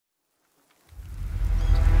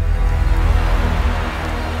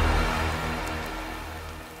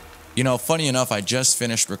You know, funny enough, I just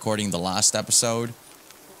finished recording the last episode,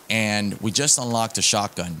 and we just unlocked a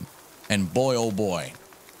shotgun. And boy, oh boy,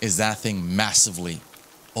 is that thing massively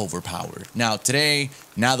overpowered. Now, today,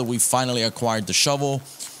 now that we've finally acquired the shovel,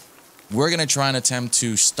 we're going to try and attempt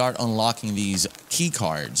to start unlocking these key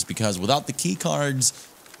cards, because without the key cards,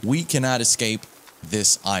 we cannot escape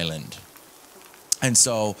this island. And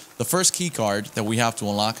so the first key card that we have to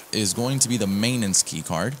unlock is going to be the maintenance key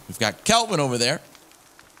card. We've got Kelvin over there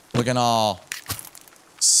looking all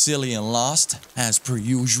silly and lost as per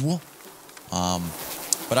usual.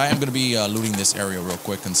 But I am going to be looting this area real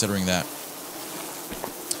quick, considering that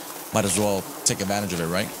might as well take advantage of it,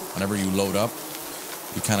 right? Whenever you load up,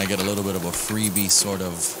 you kind of get a little bit of a freebie sort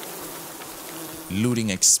of looting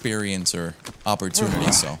experience or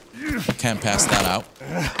opportunity, so can't pass that out.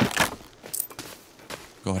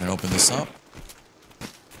 Go ahead and open this up.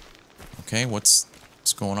 Okay, what's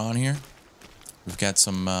going on here? We've got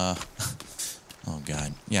some, oh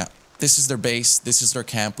God. Yeah, this is their base. This is their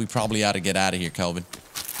camp. We probably ought to get out of here, Kelvin.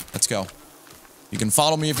 Let's go. You can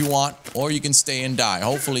follow me if you want, or you can stay and die.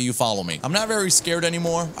 Hopefully you follow me. I'm not very scared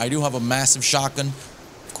anymore. I do have a massive shotgun.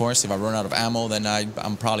 Of course, if I run out of ammo, then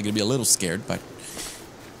I'm probably going to be a little scared, but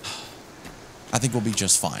I think we'll be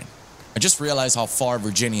just fine. I just realized how far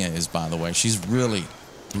Virginia is, by the way. She's really,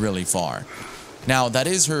 really far. Now, that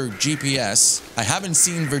is her GPS. I haven't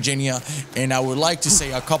seen Virginia in, I would like to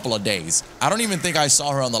say, a couple of days. I don't even think I saw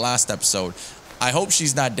her on the last episode. I hope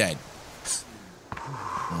she's not dead.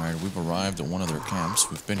 Alright, we've arrived at one of their camps.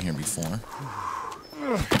 We've been here before.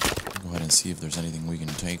 Go ahead and see if there's anything we can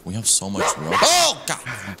take. We have so much rope. Oh,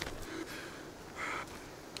 God!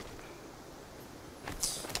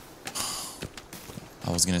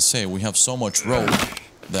 I was gonna say, we have so much rope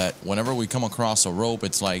that whenever we come across a rope,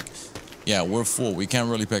 it's like, yeah, we're full. We can't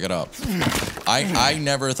really pick it up. I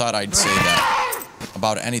never thought I'd say that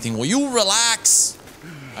about anything. Will you relax?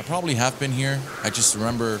 I probably have been here. I just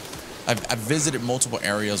remember I've visited multiple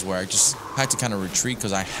areas where I just had to kind of retreat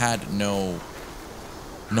because I had no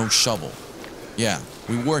shovel. Yeah,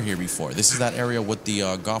 we were here before. This is that area with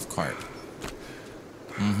the golf cart.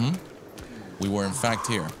 We were in fact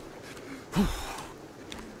here.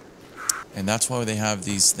 And that's why they have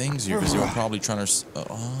these things here, because they were probably trying to...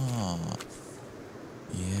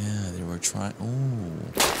 yeah, they were trying... Oh.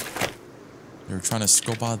 They were trying to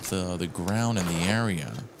scope out the ground and the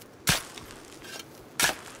area.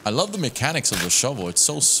 I love the mechanics of the shovel. It's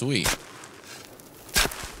so sweet.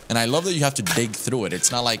 And I love that you have to dig through it.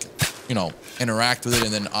 It's not like, you know, interact with it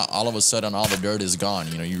and then all of a sudden all the dirt is gone.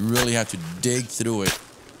 You know, you really have to dig through it.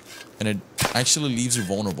 And it actually leaves you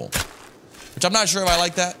vulnerable. Which I'm not sure if I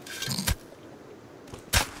like that.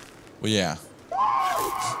 Well, yeah.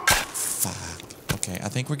 Fuck. Okay, I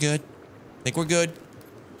think we're good. I think we're good.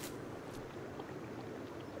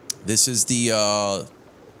 This is the,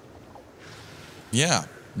 yeah,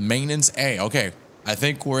 maintenance A. Okay, I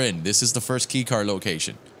think we're in. This is the first keycard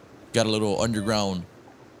location. Got a little underground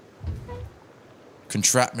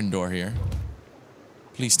contraption door here.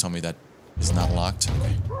 Please tell me that is not locked.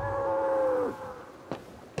 Okay.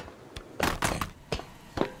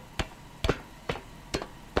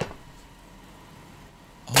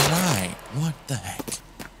 Alright, what the heck?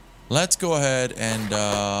 Let's go ahead and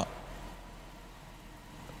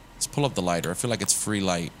let's pull up the lighter. I feel like it's free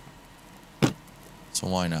light. So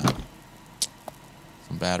why not?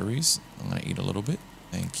 Some batteries. I'm gonna eat a little bit.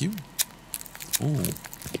 Thank you. Ooh,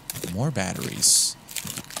 more batteries.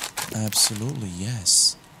 Absolutely,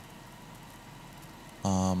 yes.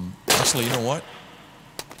 Actually, you know what?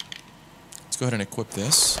 Let's go ahead and equip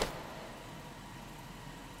this.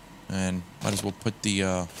 And might as well put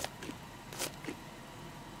the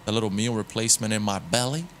little meal replacement in my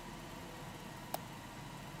belly.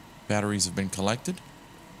 Batteries have been collected.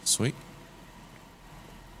 Sweet.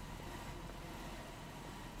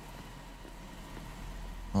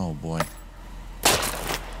 Oh boy.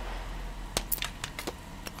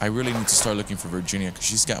 I really need to start looking for Virginia because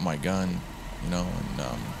she's got my gun, you know, and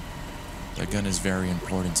that gun is very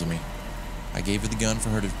important to me. I gave her the gun for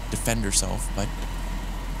her to defend herself, but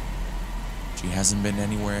she hasn't been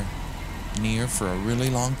anywhere near for a really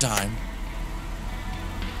long time.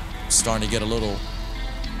 I'm starting to get a little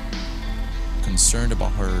concerned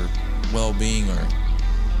about her well-being or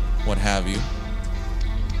what have you.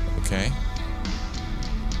 Okay.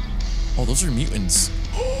 Oh, those are mutants.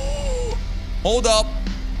 Hold up.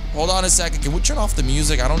 Hold on a second. Can we turn off the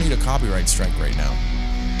music? I don't need a copyright strike right now.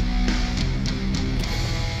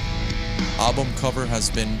 Album cover has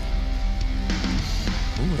been...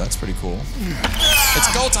 Ooh, that's pretty cool.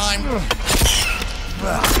 It's go time!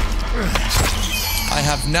 I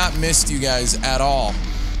have not missed you guys at all.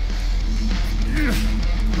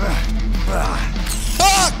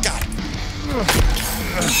 Oh, God!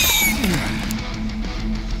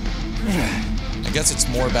 I guess it's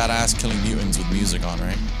more badass killing mutants with music on,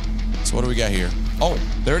 right? So what do we got here? Oh,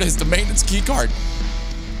 there it is, the maintenance key card.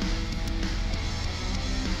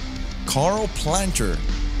 Carl Planter.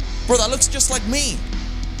 Bro, that looks just like me.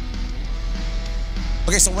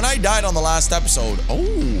 Okay, so when I died on the last episode, oh,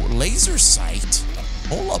 laser sight.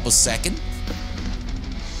 Hold up a second.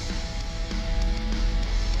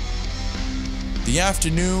 The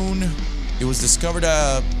afternoon, it was discovered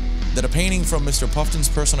that a painting from Mr. Puffton's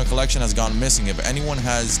personal collection has gone missing. If anyone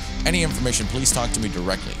has any information, please talk to me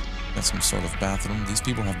directly. That's some sort of bathroom. These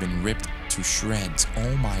people have been ripped to shreds.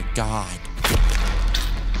 Oh my God.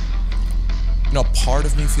 You know, part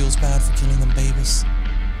of me feels bad for killing them babies.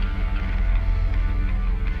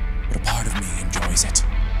 But a part of me enjoys it.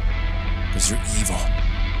 Because they're evil.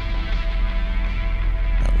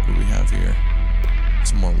 Alright, what do we have here?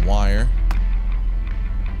 Some more wire.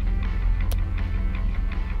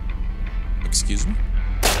 Excuse me?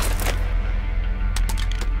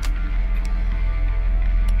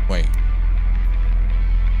 Wait.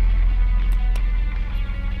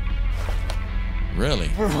 Really?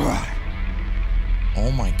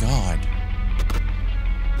 Oh my God.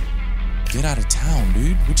 Get out of town,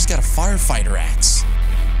 dude. We just got a firefighter axe.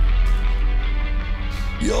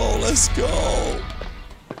 Yo, let's go.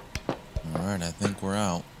 Alright, I think we're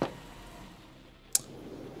out.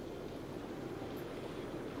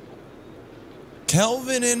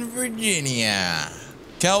 Kelvin in Virginia.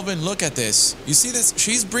 Kelvin, look at this. You see this?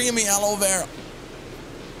 She's bringing me aloe vera.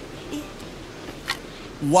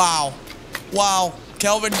 Wow. Wow.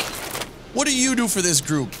 Kelvin, what do you do for this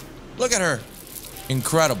group? Look at her.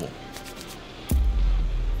 Incredible.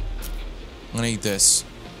 I'm gonna eat this.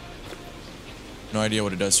 No idea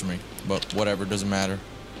what it does for me, but whatever, doesn't matter.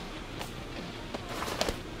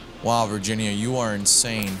 Wow, Virginia, you are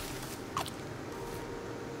insane.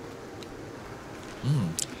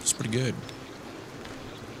 It's pretty good.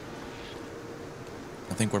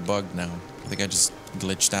 I think we're bugged now. I think I just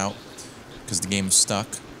glitched out because the game's stuck.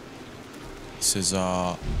 This is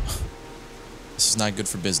not good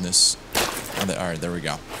for business. Alright, there we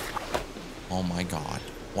go. Oh my God.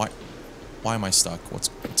 Why am I stuck? What's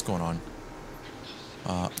going on?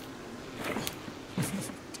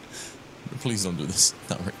 Please don't do this.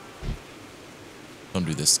 Not right. Don't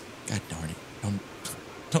do this. God darn it.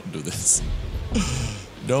 Don't do this.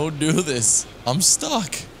 Don't do this. I'm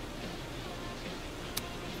stuck.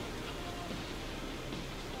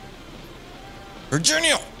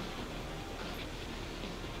 Virginia!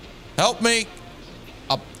 Help me!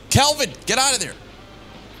 Kelvin, get out of there!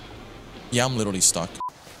 Yeah, I'm literally stuck.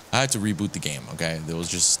 I had to reboot the game, okay? There was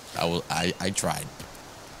just... I tried.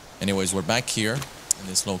 Anyways, we're back here in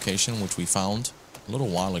this location, which we found a little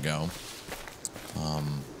while ago.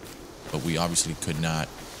 But we obviously could not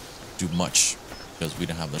do much because we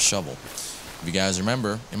didn't have the shovel. If you guys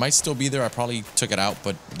remember, it might still be there. I probably took it out,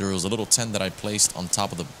 but there was a little tent that I placed on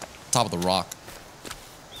top of the rock.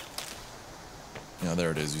 Yeah,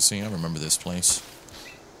 there it is. You see, I remember this place.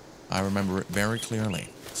 I remember it very clearly.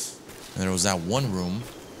 And there was that one room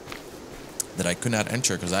that I could not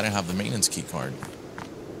enter because I didn't have the maintenance key card.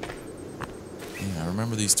 Yeah, I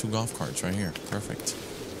remember these two golf carts right here. Perfect.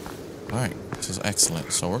 Alright, this is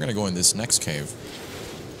excellent. So we're going to go in this next cave,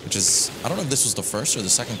 which is, I don't know if this was the first or the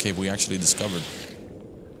second cave we actually discovered.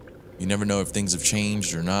 You never know if things have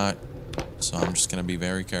changed or not. So I'm just going to be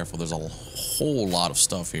very careful. There's a whole lot of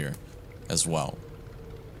stuff here as well.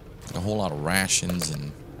 Like a whole lot of rations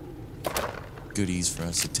and goodies for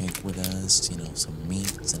us to take with us. You know, some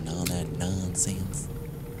meats and all that nonsense.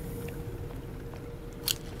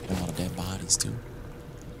 A lot of dead bodies too.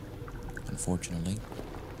 Unfortunately.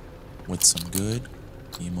 With some good,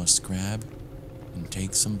 you must grab and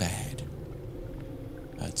take some bad.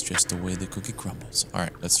 That's just the way the cookie crumbles.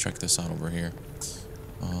 Alright, let's check this out over here.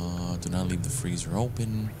 Do not leave the freezer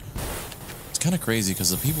open. It's kind of crazy because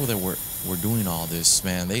the people that were doing all this,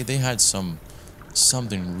 man, they had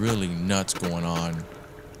something really nuts going on.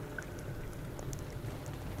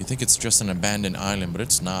 You think it's just an abandoned island, but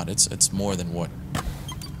it's not. It's more than what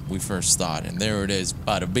we first thought. And there it is.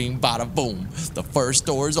 Bada bing, bada boom. The first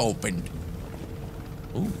door is opened.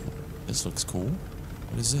 Ooh, this looks cool.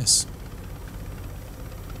 What is this?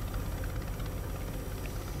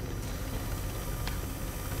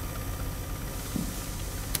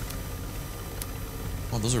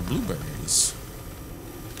 Oh, those are blueberries.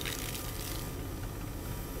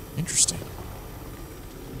 Interesting.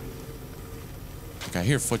 Okay, I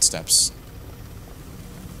hear footsteps.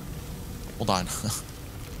 Hold on.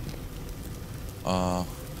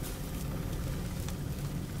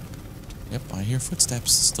 Yep, I hear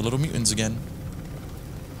footsteps. It's the little mutants again.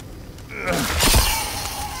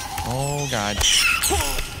 Oh, God.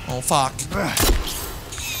 Oh, fuck.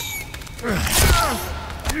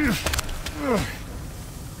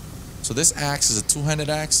 So this axe is a two-handed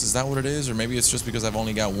axe? Is that what it is? Or maybe it's just because I've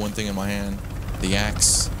only got one thing in my hand. The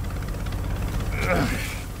axe.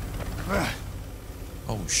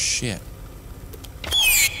 Oh, shit.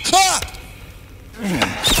 Ah!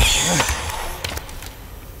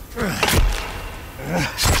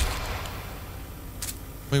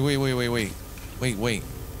 Wait.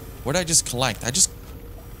 What did I just collect? Did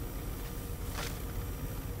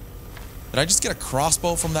I just get a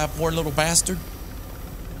crossbow from that poor little bastard?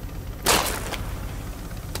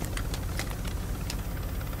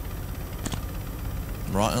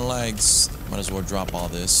 Rotten legs. Might as well drop all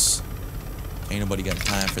this. Ain't nobody got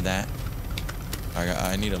time for that.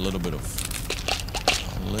 I need a little bit of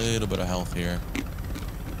health here.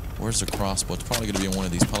 Where's the crossbow? It's probably gonna be in one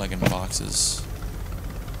of these pelican boxes.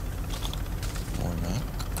 Or not.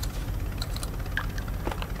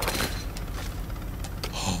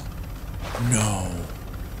 Oh no.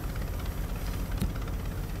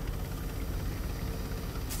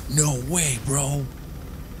 No way, bro.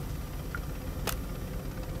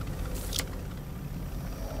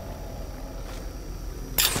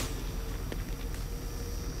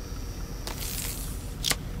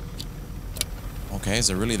 Okay, is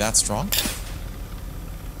it really that strong?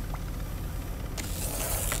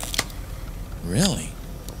 Really?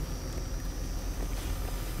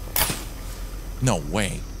 No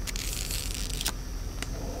way.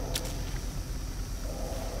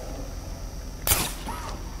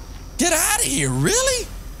 Get out of here, really?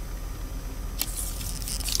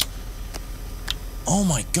 Oh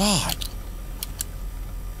my God.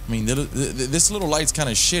 I mean, this little light's kind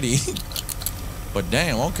of shitty. But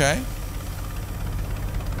damn, okay.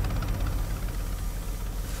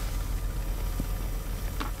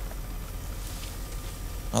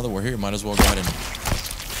 Now that we're here, might as well go ahead and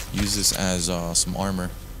use this as some armor.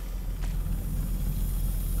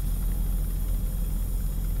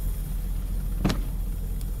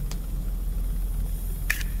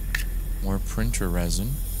 More printer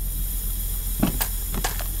resin.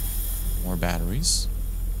 More batteries.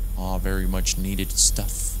 All very much needed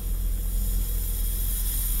stuff.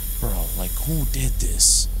 Bro, like, who did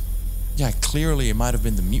this? Yeah, clearly it might have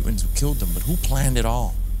been the mutants who killed them, but who planned it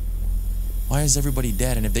all? Why is everybody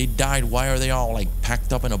dead? And if they died, why are they all like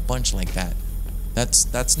packed up in a bunch like that?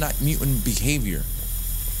 That's not mutant behavior.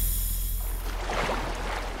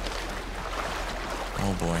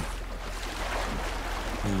 Oh boy.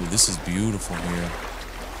 Ooh, this is beautiful here.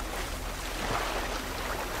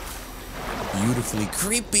 Beautifully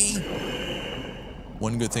creepy.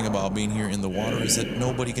 One good thing about being here in the water is that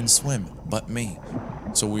nobody can swim but me.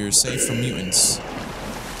 So we are safe from mutants.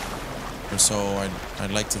 Or so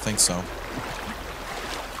I'd like to think so.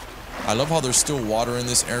 I love how there's still water in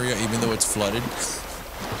this area even though it's flooded.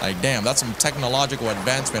 Like, damn, that's some technological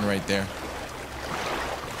advancement right there.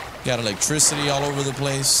 Got electricity all over the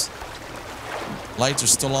place. Lights are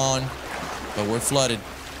still on, but we're flooded.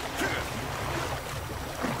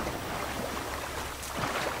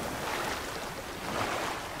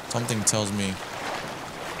 Something tells me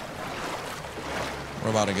we're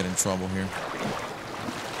about to get in trouble here.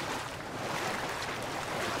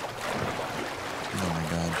 Oh my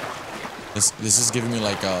God. This is giving me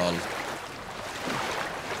like a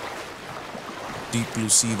deep blue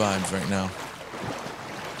sea vibes right now.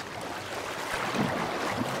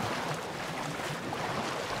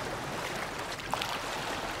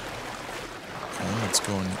 Okay, let's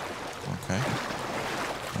go in. Okay.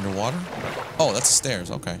 Underwater? Oh, that's the stairs.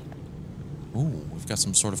 Okay. Ooh, we've got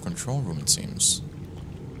some sort of control room, it seems.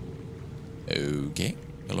 Okay.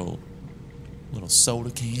 A little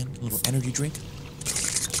soda can, a little energy drink.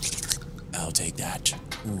 I'll take that.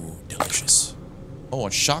 Ooh, delicious. Oh,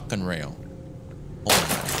 a shotgun rail.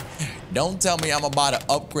 Oh, don't tell me I'm about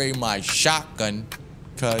to upgrade my shotgun.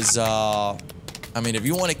 Because, I mean, if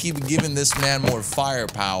you want to keep giving this man more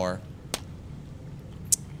firepower,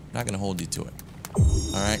 I'm not going to hold you to it.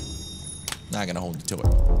 Alright? Not going to hold you to it.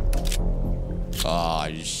 Oh,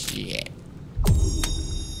 shit.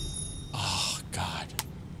 Oh, God.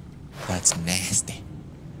 That's nasty.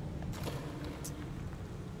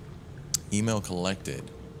 Email collected.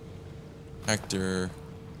 Hector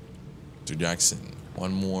to Jackson.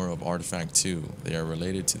 One more of Artifact 2. They are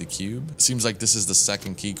related to the cube. Seems like this is the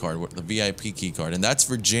second key card, the VIP key card, and that's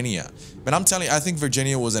Virginia. But I'm telling you, I think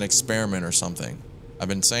Virginia was an experiment or something. I've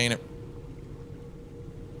been saying it.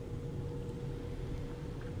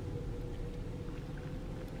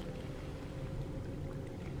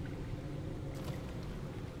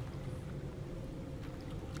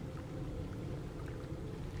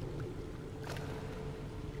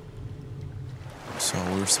 So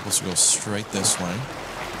we were supposed to go straight this way.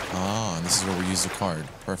 Ah, and this is where we use the card.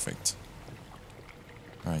 Perfect.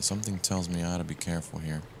 Alright, something tells me I ought to be careful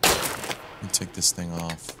here. Let me take this thing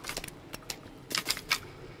off.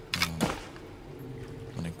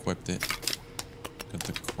 Unequipped it. Get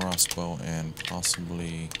the crossbow and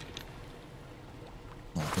possibly...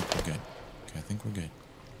 No, I think we're good. Okay, I think we're good.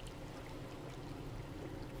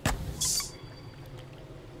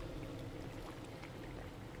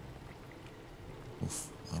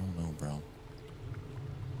 Oof, I don't know, bro.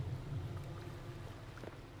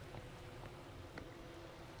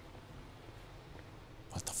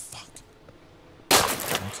 What the fuck?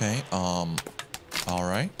 Okay,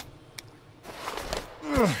 alright.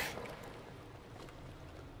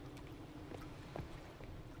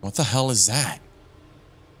 What the hell is that?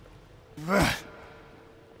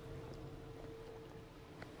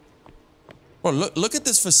 Bro, look at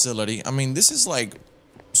this facility. I mean, this is like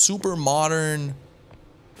super modern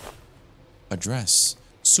address.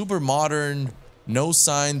 Super modern, no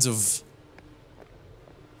signs of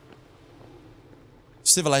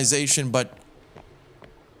civilization, but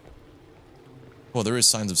well, there is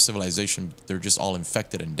signs of civilization. They're just all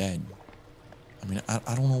infected and dead. I mean,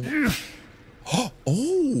 I don't know.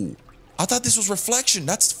 Oh, I thought this was reflection.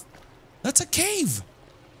 That's a cave.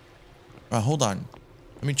 Hold on.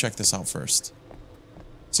 Let me check this out first.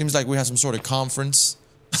 Seems like we had some sort of conference.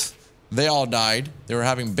 They all died. They were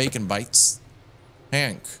having bacon bites.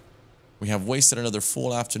 Hank, we have wasted another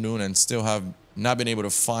full afternoon and still have not been able to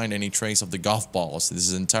find any trace of the golf balls. This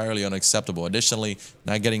is entirely unacceptable. Additionally,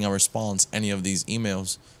 not getting a response to any of these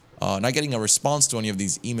emails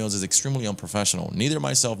is extremely unprofessional. Neither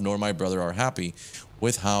myself nor my brother are happy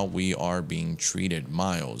with how we are being treated.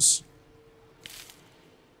 Miles.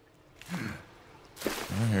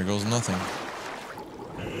 Oh, here goes nothing.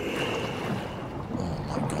 Oh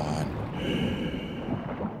my god.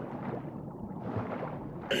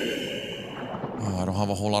 Oh, I don't have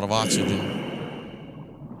a whole lot of oxygen.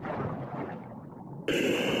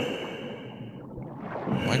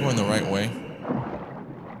 Am I going the right way?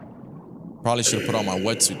 Probably should have put on my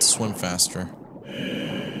wetsuit to swim faster.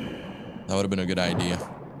 That would have been a good idea.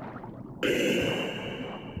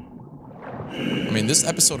 I mean, this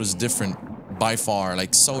episode is different by far,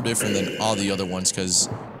 like so different than all the other ones, because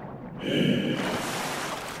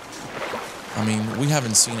I mean, we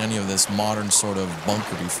haven't seen any of this modern sort of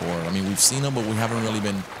bunker before. I mean, we've seen them, but we haven't really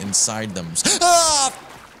been inside them. Ah!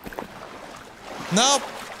 Nope.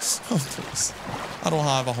 Oh, please. I don't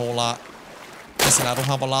have a whole lot. Listen, I don't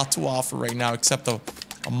have a lot to offer right now except a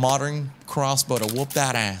modern crossbow to whoop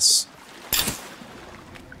that ass.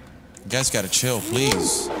 You guys gotta chill,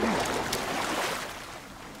 please.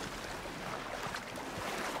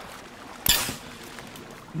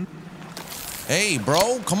 Hey,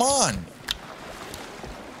 bro, come on.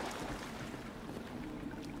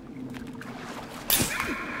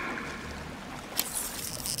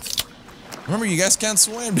 Remember, you guys can't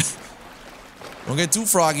swim. Don't get too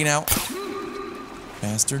froggy now.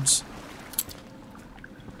 Bastards.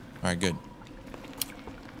 Alright, good.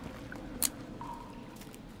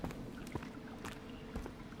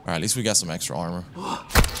 Alright, at least we got some extra armor.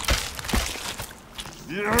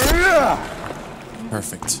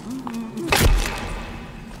 Perfect.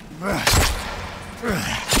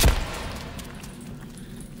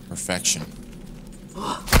 Perfection.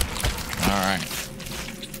 Alright.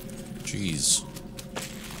 Jeez.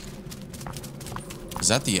 Is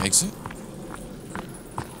that the exit?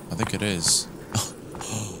 I think it is.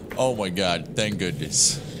 Oh my god, thank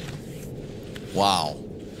goodness. Wow.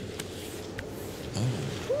 Oh,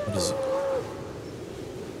 what is it?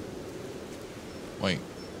 Wait.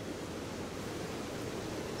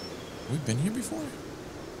 We've been here before?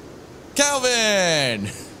 Calvin!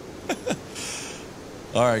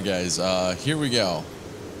 Alright guys, here we go.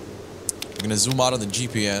 We're gonna zoom out on the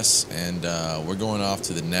GPS and we're going off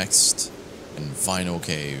to the next and final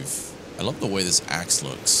cave. I love the way this axe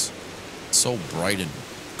looks. It's so bright and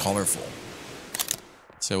colorful.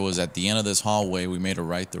 So it was at the end of this hallway. We made a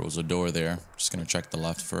right. There was a door there. Just gonna check the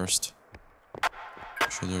left first.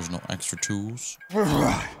 Make sure there's no extra tools.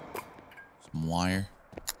 Some wire.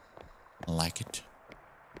 I like it.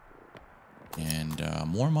 And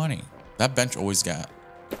more money. That bench always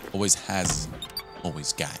has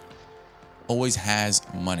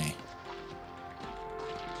money.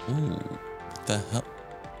 Ooh, what the hell?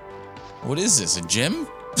 What is this, a gym?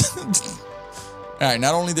 Alright,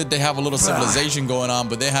 not only did they have a little civilization going on,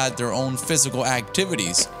 but they had their own physical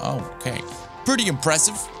activities. Oh, okay. Pretty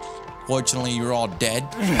impressive. Fortunately, you're all dead.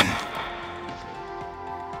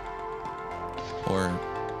 Or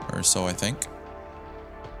so I think.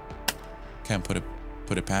 Can't put a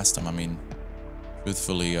put it past them. I mean,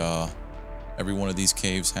 truthfully, every one of these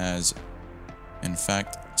caves has, in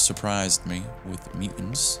fact, surprised me with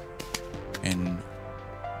mutants in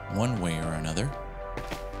one way or another.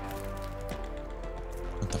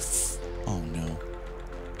 What the f... Oh no.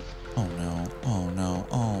 Oh no. Oh no.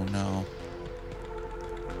 Oh no.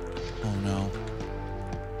 Oh no.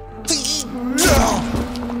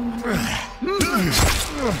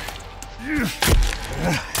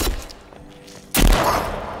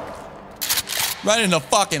 Right in the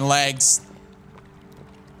fucking legs.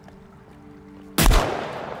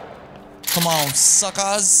 Come on,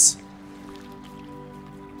 suckers.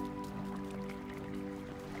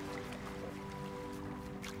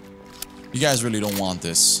 You guys really don't want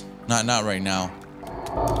this. Not right now.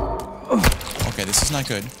 Okay, this is not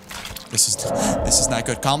good. This is not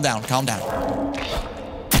good. Calm down, calm down.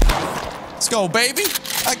 Let's go, baby.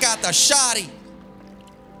 I got the shotty.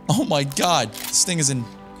 Oh my god. This thing is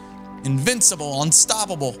invincible,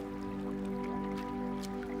 unstoppable.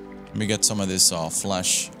 Let me get some of this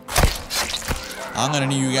flesh. I'm gonna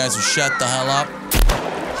need you guys to shut the hell up.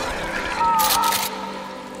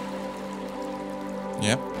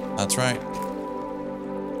 Yep, that's right.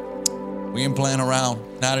 We ain't playing around.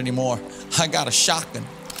 Not anymore. I got a shotgun.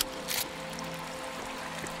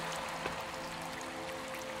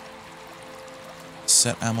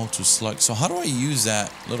 Set ammo to slug. So how do I use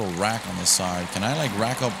that little rack on the side? Can I like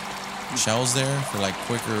rack up shells there for like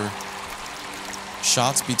quicker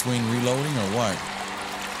shots between reloading or what?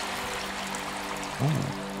 Ooh.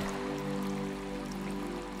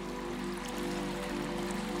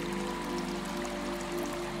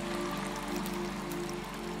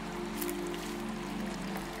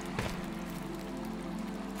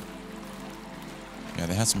 Yeah,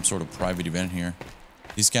 they had some sort of private event here.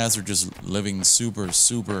 These guys are just living super,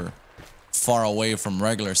 super far away from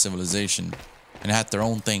regular civilization and had their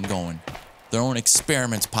own thing going. Their own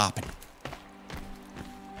experiments popping.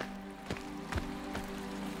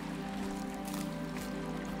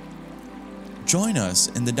 Join us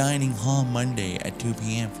in the dining hall Monday at 2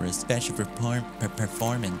 p.m. for a special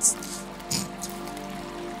performance.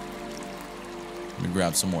 Let me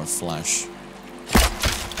grab some more flesh.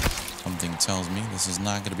 Something tells me this is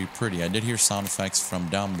not going to be pretty. I did hear sound effects from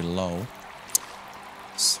down below.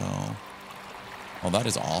 So... Oh, that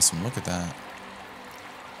is awesome. Look at that.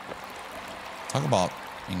 Talk about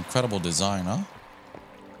incredible design, huh?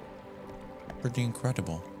 Pretty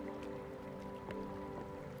incredible.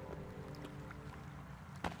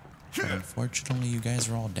 But unfortunately, you guys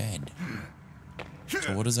are all dead.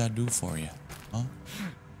 So what does that do for you? Huh?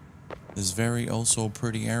 This very oh so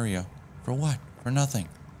pretty area. For what? For nothing.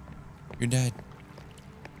 You're dead.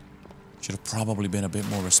 Should have probably been a bit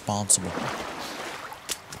more responsible.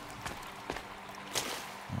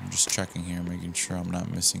 I'm just checking here, making sure I'm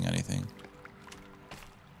not missing anything.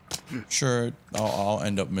 Sure, I'll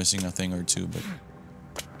end up missing a thing or two, but...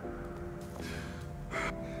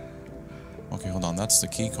 Okay, hold on. That's the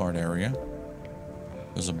keycard area.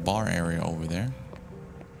 There's a bar area over there.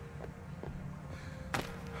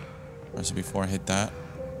 Alright, so before I hit that...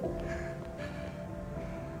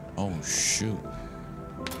 Oh, shoot.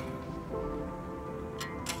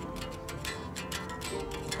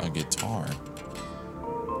 A guitar.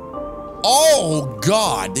 Oh,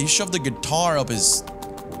 God! They shoved the guitar up his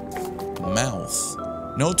mouth.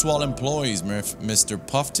 Note to all employees, Mr.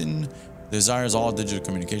 Puffton desires all digital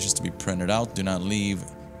communications to be printed out. Do not leave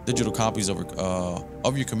digital copies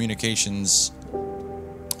of your communications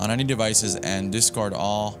on any devices and discard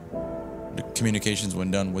all the communications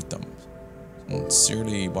when done with them.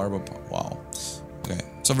 Sincerely, Barbara. Wow. Okay.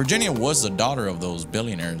 So Virginia was the daughter of those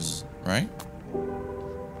billionaires, right?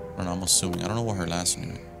 Or no, I'm assuming. I don't know what her last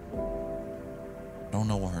name is. I don't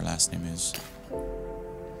know what her last name is.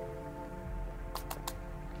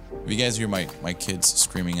 If you guys hear my kids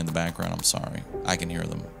screaming in the background, I'm sorry. I can hear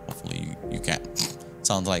them. Hopefully you can't.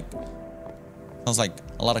 Sounds like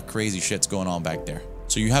a lot of crazy shit's going on back there.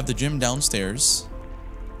 So you have the gym downstairs.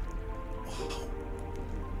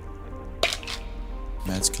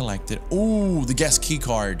 Meds collected. Ooh, the guest key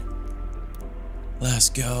card. Let's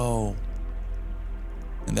go.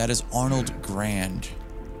 And that is Arnold Grand.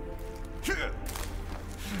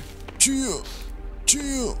 Chill.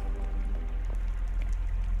 Chill.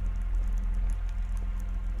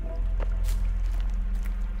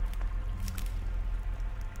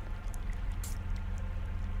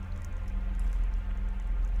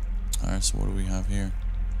 Alright, so what do we have here?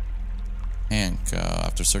 Hank,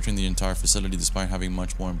 after searching the entire facility despite having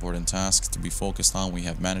much more important tasks to be focused on, we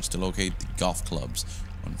have managed to locate the golf clubs.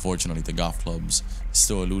 Unfortunately, the golf clubs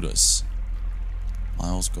still elude us.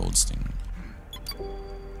 Miles Goldstein.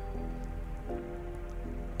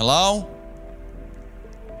 Hello?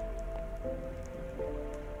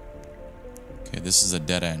 Okay, this is a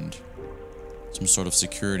dead end. Some sort of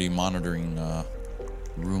security monitoring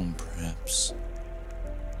room, perhaps.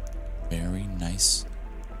 Very nice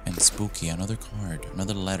and spooky. Another card.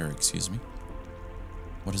 Another letter, excuse me.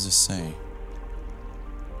 What does this say?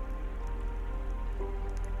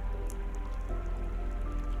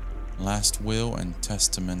 Last will and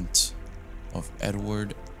testament of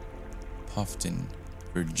Edward Puffton,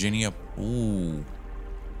 Virginia. Ooh.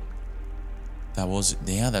 That was,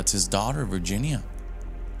 yeah, that's his daughter, Virginia.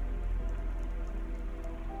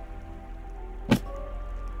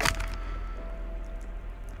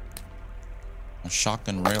 A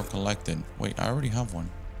shotgun rail collected. Wait, I already have one.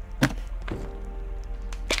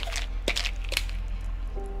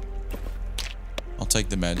 I'll take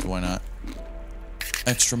the meds, why not?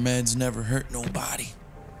 Extra meds never hurt nobody.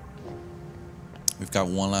 We've got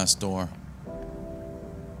one last door.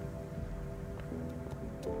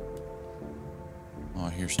 Oh, I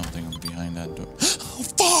hear something behind that door. Oh,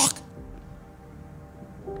 fuck!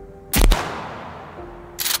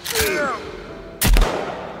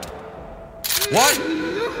 What?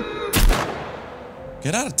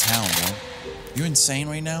 Get out of town, bro. You insane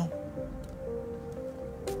right now?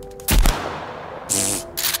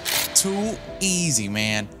 Too easy,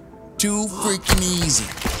 man. Too freaking easy.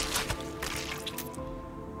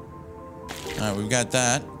 Alright, we've got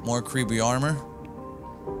that. More creepy armor.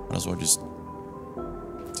 Might as well just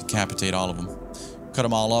decapitate all of them. Cut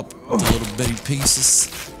them all up into little bitty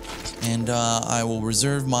pieces. And I will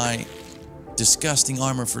reserve my disgusting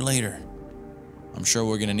armor for later. I'm sure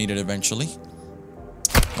we're gonna need it eventually.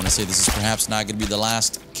 I want to say this is perhaps not gonna be the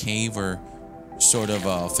last cave or sort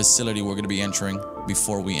of facility we're gonna be entering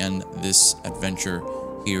before we end this adventure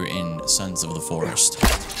here in Sons of the Forest.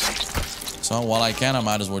 So while I can, I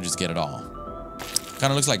might as well just get it all.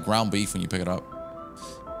 Kind of looks like ground beef when you pick it up.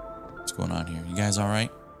 What's going on here? You guys all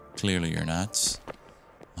right? Clearly you're not.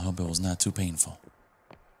 I hope it was not too painful.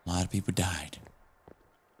 A lot of people died.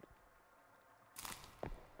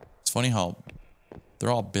 It's funny how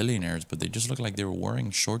they're all billionaires, but they just look like they were wearing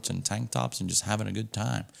shorts and tank tops and just having a good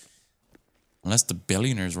time. Unless the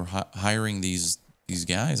billionaires were hiring these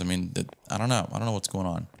guys. I mean, I don't know. I don't know what's going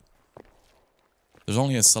on. There's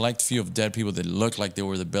only a select few of dead people that look like they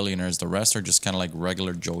were the billionaires. The rest are just kind of like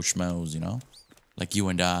regular Joe Schmoes, you know? Like you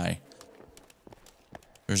and I.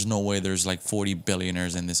 There's no way there's like 40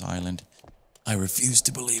 billionaires in this island. I refuse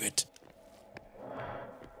to believe it.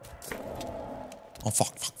 Oh,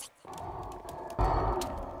 fuck, fuck, fuck.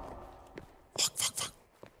 Fuck, fuck, fuck.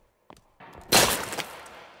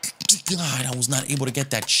 God, I was not able to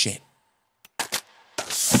get that shit.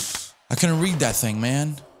 I couldn't read that thing,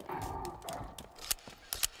 man.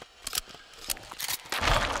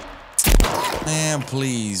 Man,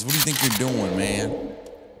 please. What do you think you're doing, man?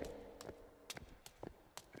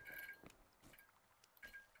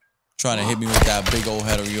 Trying to hit me with that big old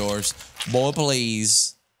head of yours. Boy,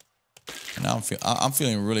 please. And now I'm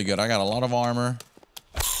feeling really good. I got a lot of armor.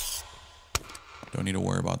 Don't need to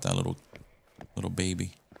worry about that little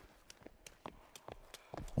baby.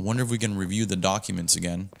 I wonder if we can review the documents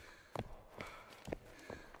again.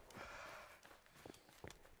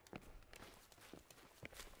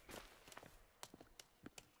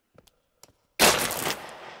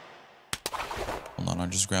 Hold on, I'll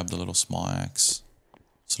just grab the little small axe.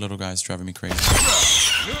 This little guy's driving me crazy.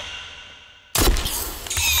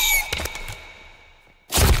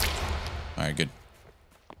 Alright, good.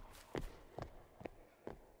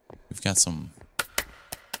 We've got some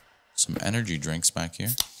energy drinks back here.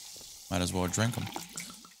 Might as well drink them.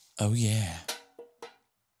 Oh yeah.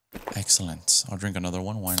 Excellent. I'll drink another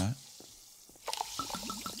one, why not?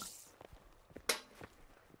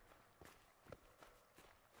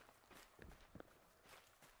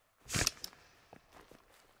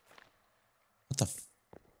 What the f—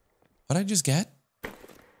 what'd I just get?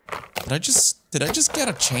 Did I just get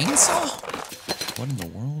a chainsaw? What in the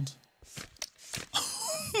world?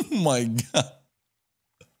 Oh my god.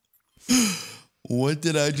 What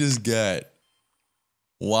did I just get?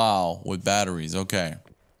 Wow, with batteries, okay.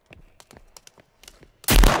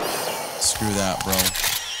 Screw that, bro.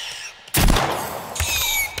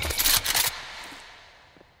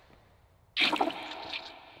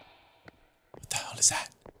 What the hell is that?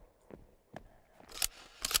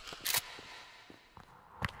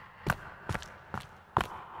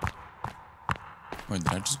 Wait,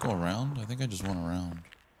 did I just go around? I think I just went around.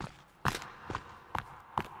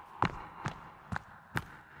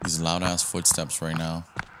 These loud ass footsteps right now.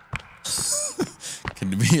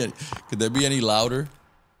 Could there be any louder?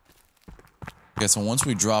 Okay, so once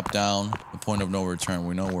we drop down the point of no return,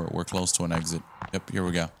 we know we're close to an exit. Yep, here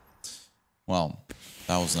we go. Wow,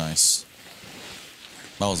 that was nice.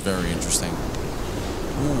 That was very interesting.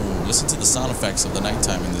 Ooh, listen to the sound effects of the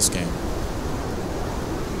nighttime in this game.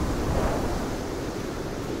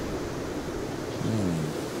 Ooh.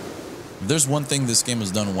 If there's one thing this game has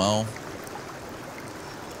done well,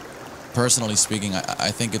 personally speaking, I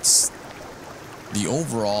think it's the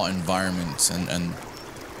overall environment and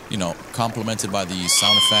you know, complemented by the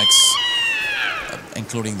sound effects,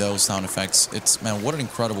 including those sound effects. It's, man, what an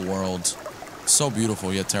incredible world. So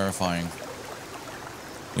beautiful yet terrifying.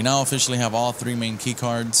 We now officially have all 3 main key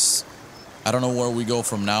cards. I don't know where we go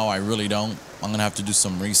from now. I really don't. I'm gonna have to do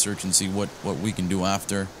some research and see what we can do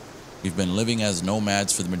after. We've been living as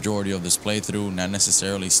nomads for the majority of this playthrough, not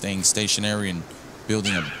necessarily staying stationary and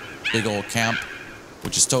building a big old camp,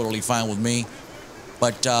 which is totally fine with me.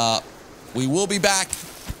 But we will be back.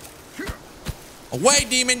 Away,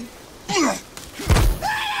 demon!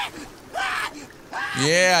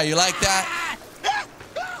 Yeah, you like that?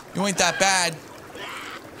 You ain't that bad.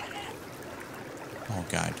 Oh,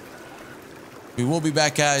 God. We will be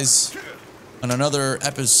back, guys, on another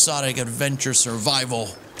episodic adventure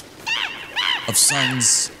survival of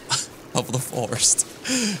Sons of the Forest.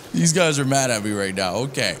 These guys are mad at me right now.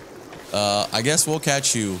 Okay. I guess we'll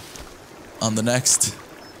catch you on the next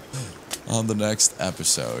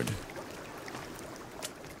episode.